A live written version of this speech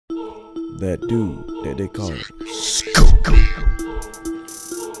that dude that they call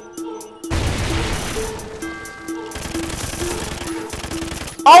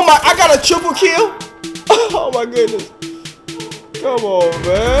Oh my, I got a triple kill? Oh my goodness. Come on,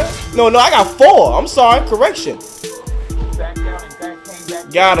 man. No, I got 4. I'm sorry, correction.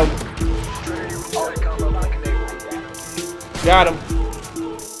 Got him. Got him.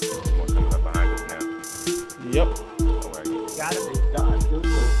 Yep.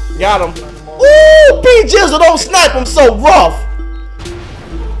 Got him. Ooh, P Jizzle, don't snipe him so rough.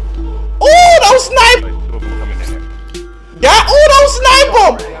 Ooh, don't snipe. Don't snipe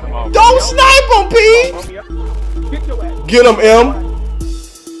him. Don't snipe him, P. Get him, M.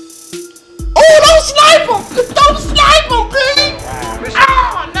 Oh, don't snipe him. Don't snipe him, P.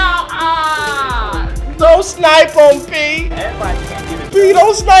 Oh, no. Don't snipe him, P. P,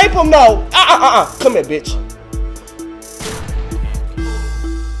 don't snipe him, no. Come here, bitch.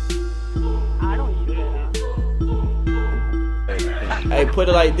 Hey, put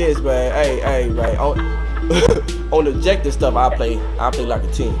it like this, man. Hey, right. On the objective stuff, I play like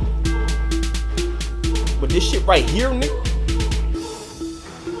a team. But this shit right here, nigga.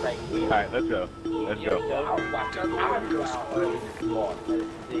 Alright, let's go. Let's go.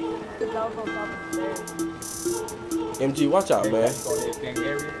 MG, watch out, man.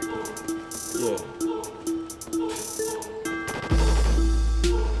 Yeah.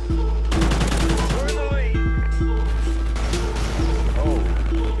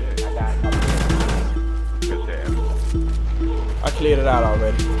 I cleared it out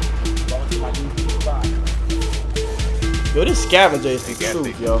already. Yo, this scavenger is the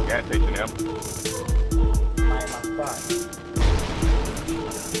truth, yo. Gas station, M.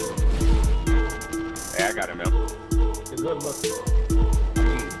 Hey, I got him, M. Good look. I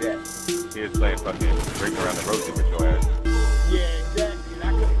need that. He is playing fucking break around the road with your ass. Yeah, exactly. I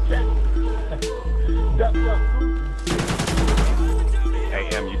couldn't check. Duck. Hey,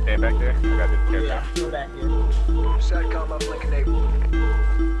 M, you stand back there? I got this character. Yeah, I'm still back here. Satcom uplink enabled.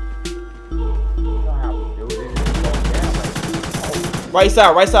 You know how we do it. Right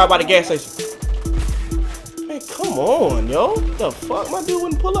side by the gas station. Hey, come on, yo. What the fuck? My dude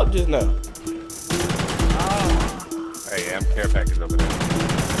wouldn't pull up just now. Hey, M, care package over there.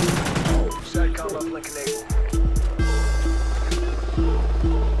 Satcom uplink enabled.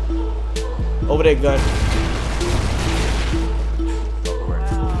 Over there, gun.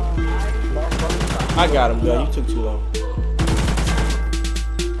 I got him, gun. You took too long.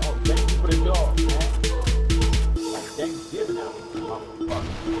 Oh, thank you for the dog, man. Like Thanksgiving out.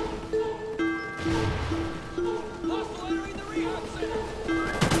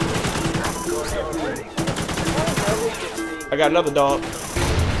 I got another dog.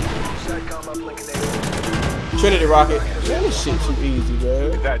 Satcom uplink enabled. Trinity rocket. Man, this shit too easy,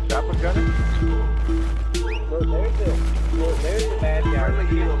 man. Is that chopper gunner? Look, there's the bad guy. Friendly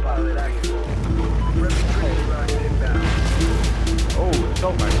helo pilot active. Ready Trinity rocket inbound. Oh, it's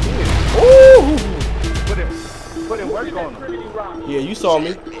on my kid. Ooh! Put in work on him. Yeah, you saw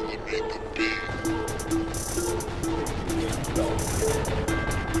me.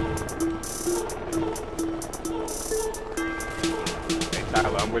 Hey,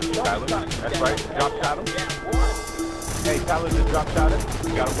 Tyler, I'm with you, Tyler. That's right. Drop shot him. Hey, Tyler just drop shot him.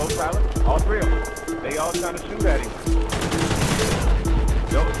 You got him low, Tyler? All 3 of them. They all trying to shoot at him.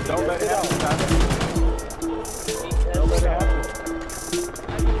 Don't let it happen, Tyler. Don't let it happen.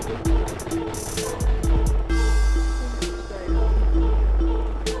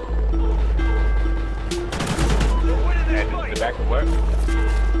 The back of work.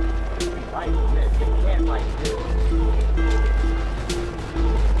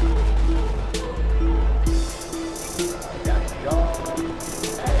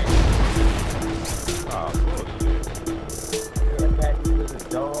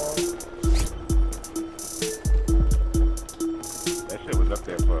 That shit was up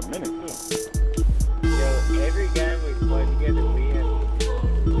there for a minute too. Yo, every game we play together, we have.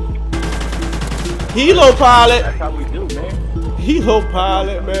 Helo pilot. That's how we do, man. Helo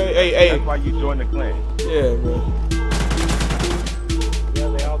pilot, man. Hey. That's why you joined the clan. Yeah, man. Yeah,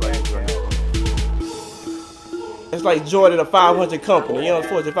 they all back there. It's like joining a 500 company, you know,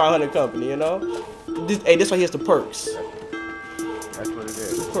 Fortune 500 company, you know. This why here's the perks. That's what it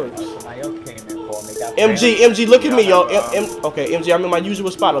is. The perks. Somebody else came in for me. Got MG, look at me, yo. Okay, MG, I'm in my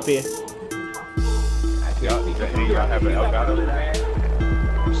usual spot up here. Y'all have an Elgato?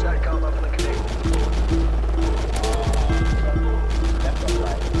 Satcom uplink enabled. That's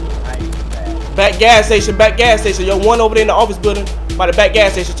alright. I ain't bad. Back gas station. Yo, one over there in the office building by the back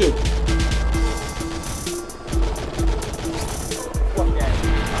gas station too. Fuck that.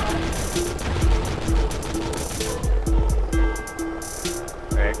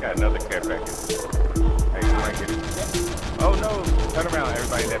 got another care package. Hey, somebody get it. Oh no! Turn around,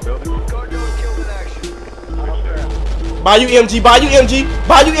 everybody in that building. Guard dog killed in action. Buy you MG, buy you MG,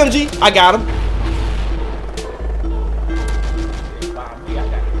 buy you MG. I got him.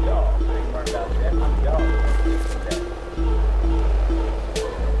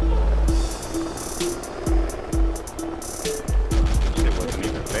 Shit wasn't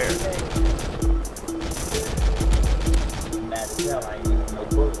even fair. I ain't using no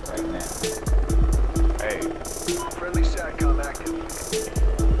bullets right now. Hey, Friendly SATCOM active.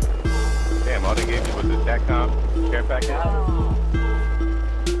 damn, all they gave me was the SATCOM care package.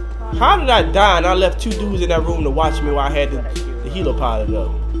 How did I die and I left 2 dudes in that room to watch me while I had the healer pilot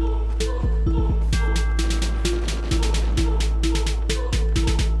up?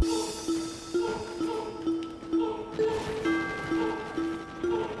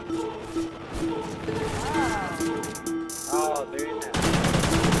 Oh, there you go.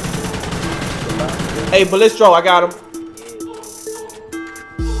 Hey, Ballistro, I got him.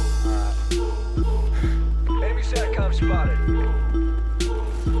 Enemy SATCOM spotted.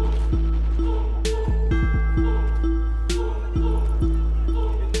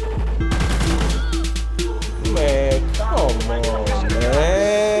 Man, come on,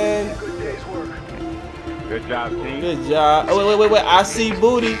 man. Good day's work. Good job, team. Good job. Oh, wait. I see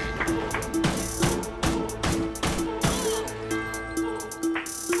booty.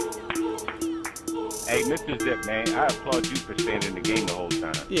 Hey, Mr. Zip, man, I applaud you for staying in the game the whole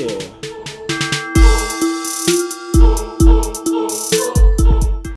time. Yeah.